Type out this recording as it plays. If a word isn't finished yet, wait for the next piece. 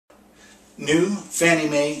New Fannie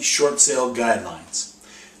Mae short sale guidelines.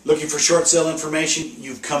 Looking for short sale information?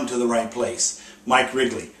 You've come to the right place. Mike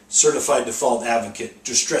Rigley, Certified Default Advocate,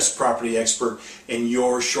 distressed property expert, and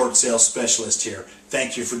your short sale specialist here.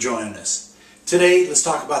 Thank you for joining us. Today, let's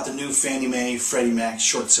talk about the new Fannie Mae Freddie Mac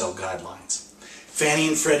short sale guidelines. Fannie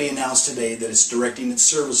and Freddie announced today that it's directing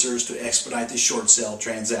its servicers to expedite the short sale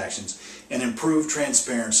transactions and improve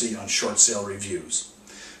transparency on short sale reviews.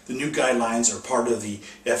 The new guidelines are part of the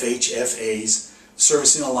FHFA's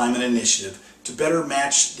Servicing Alignment Initiative to better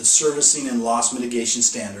match the servicing and loss mitigation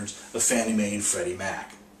standards of Fannie Mae and Freddie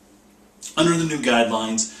Mac. Under the new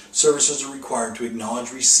guidelines, servicers are required to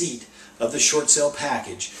acknowledge receipt of the short sale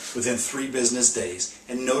package within 3 business days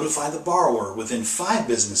and notify the borrower within 5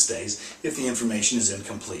 business days if the information is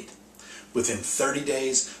incomplete. Within 30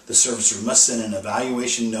 days, the servicer must send an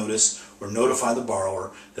evaluation notice or notify the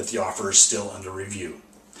borrower that the offer is still under review.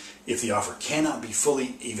 If the offer cannot be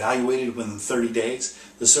fully evaluated within 30 days,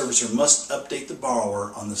 the servicer must update the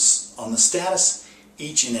borrower on the status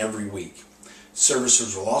each and every week.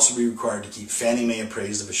 Servicers will also be required to keep Fannie Mae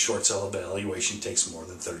appraised if a short sale evaluation takes more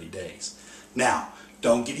than 30 days. Now,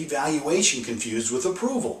 don't get evaluation confused with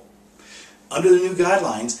approval. Under the new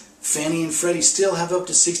guidelines, Fannie and Freddie still have up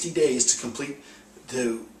to 60 days to complete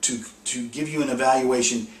to give you an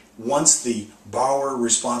evaluation once the borrower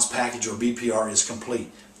response package or BPR is complete.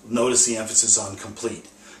 Notice the emphasis on complete.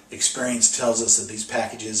 Experience tells us that these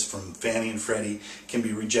packages from Fannie and Freddie can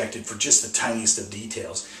be rejected for just the tiniest of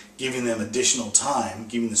details, giving them additional time,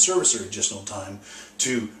 giving the servicer additional time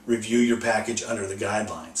to review your package under the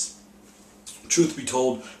guidelines. Truth be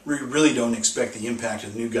told, we really don't expect the impact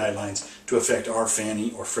of the new guidelines to affect our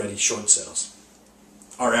Fannie or Freddie short sales.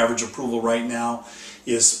 Our average approval right now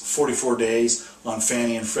is 44 days on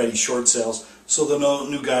Fannie and Freddie short sales, so the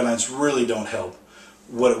new guidelines really don't help.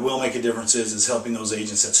 What it will make a difference is helping those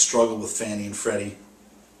agents that struggle with Fannie and Freddie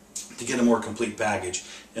to get a more complete package,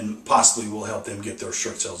 and possibly will help them get their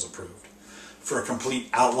short sales approved. For a complete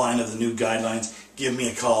outline of the new guidelines, give me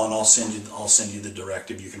a call and I'll send you the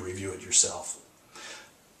directive. You can review it yourself.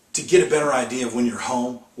 To get a better idea of when your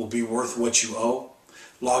home will be worth what you owe,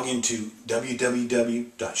 log into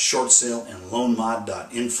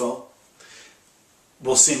www.shortsaleandloanmod.info.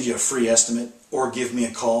 We'll send you a free estimate, or give me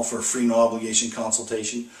a call for a free no obligation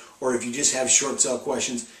consultation, or if you just have short sale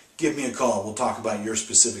questions, give me a call. We'll talk about your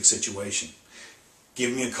specific situation.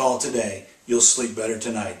 Give me a call today. You'll sleep better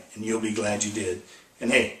tonight, and you'll be glad you did.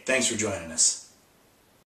 And hey, thanks for joining us.